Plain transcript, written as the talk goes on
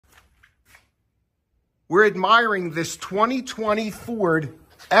We're admiring this 2020 Ford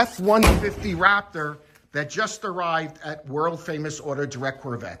F150 Raptor that just arrived at world famous Auto Direct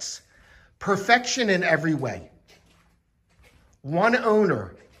Corvettes. Perfection in every way. One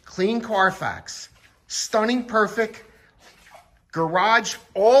owner, clean Carfax, stunning perfect, garage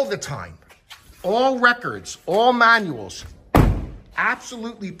all the time, all records, all manuals,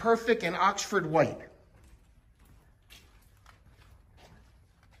 absolutely perfect in Oxford white.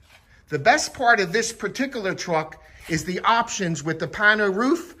 The best part of this particular truck is the options with the pano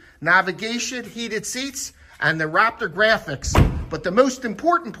roof, navigation, heated seats, and the Raptor graphics. But the most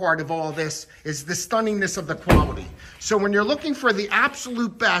important part of all this is the stunningness of the quality. So when you're looking for the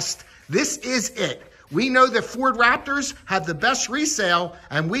absolute best, this is it. We know that Ford Raptors have the best resale,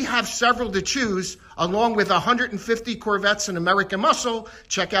 and we have several to choose, along with 150 Corvettes in American muscle.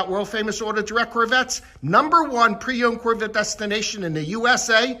 Check out world famous Auto Direct Corvettes, #1 pre-owned Corvette destination in the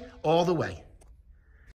USA, all the way.